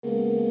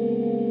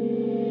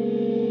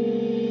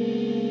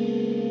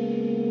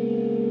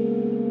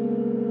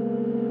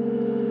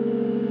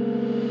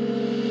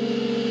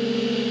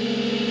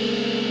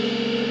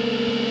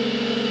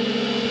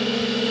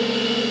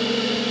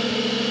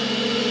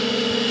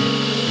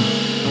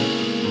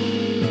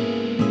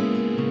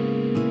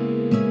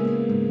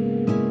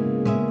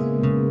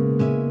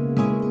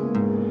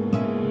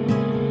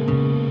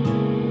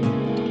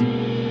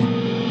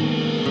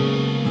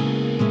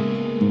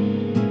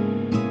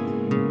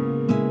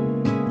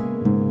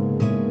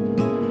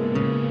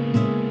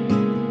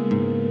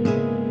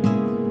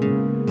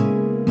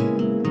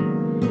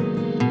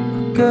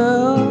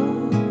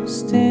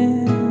Ghost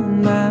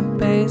in my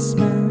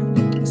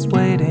basement is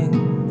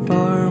waiting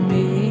for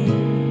me,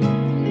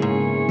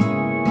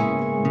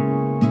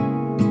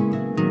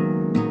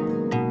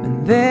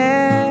 and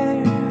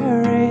there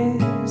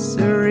is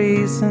a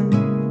reason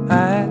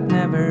I'd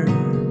never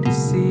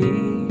see.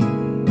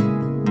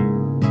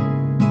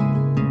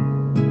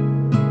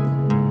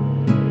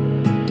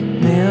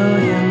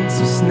 Millions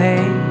of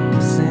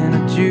snakes in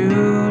a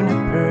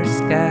juniper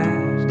sky.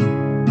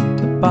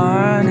 The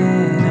barn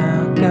in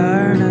our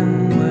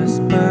garden was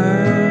burning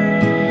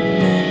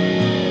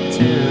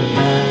to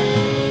ash,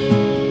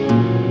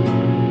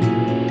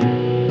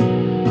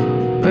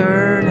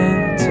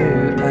 burning to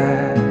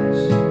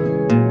ash,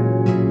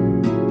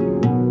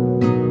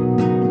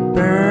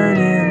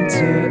 burning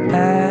to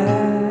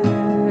ash,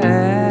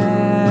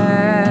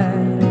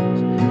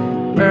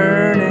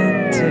 burning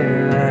to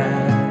ash.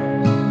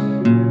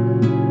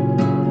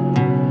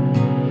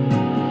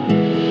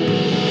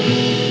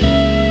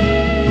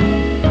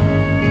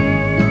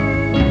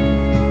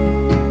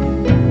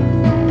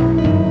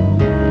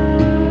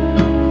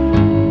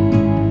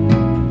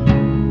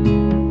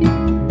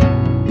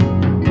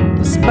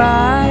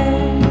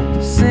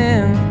 Spice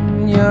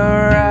in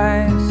your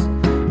eyes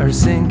are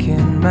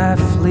sinking my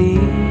fleet.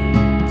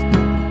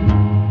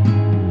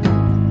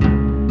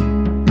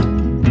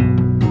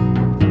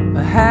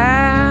 A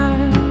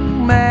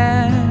hangman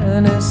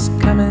is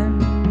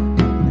coming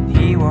and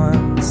he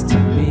wants to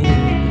meet.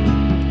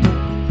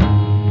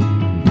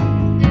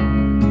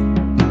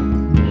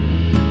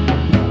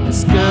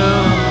 This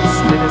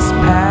ghost that is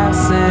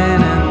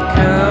passing and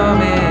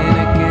coming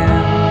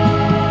again,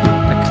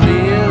 I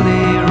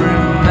clearly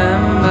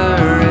remember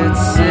it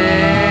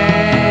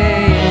saying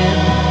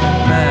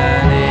my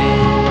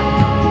name,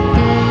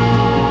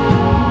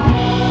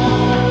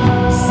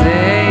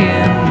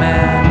 saying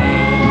my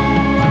name,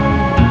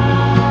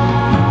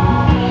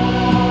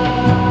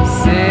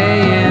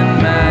 saying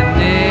my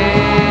name,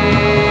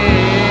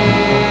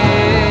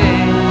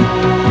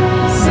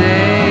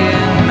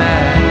 saying my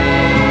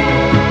name.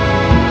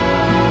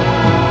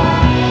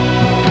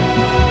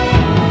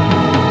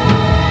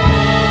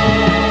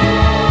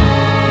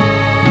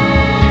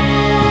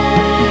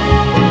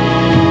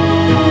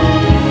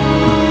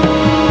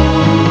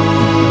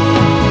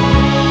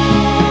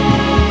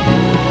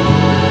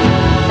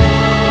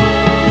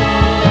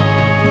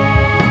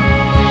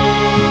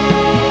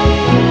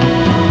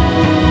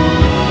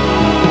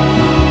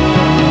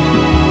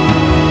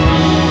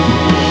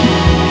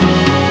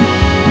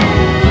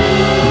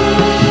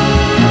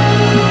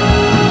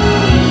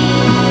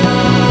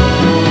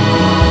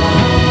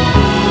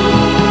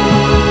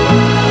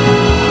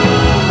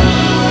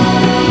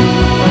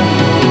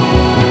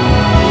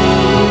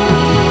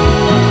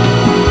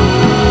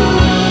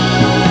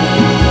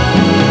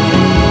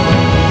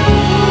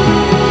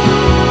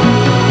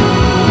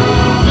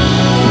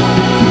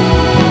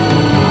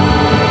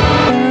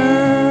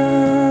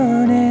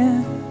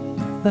 Burning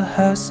the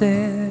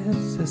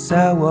houses as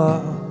I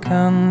walk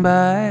on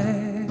by.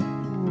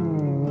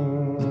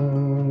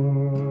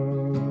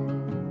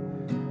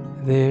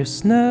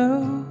 There's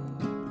no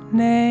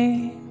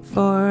name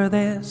for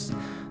this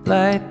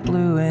light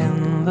blue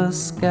in the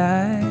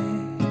skies.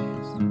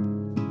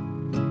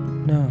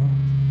 No.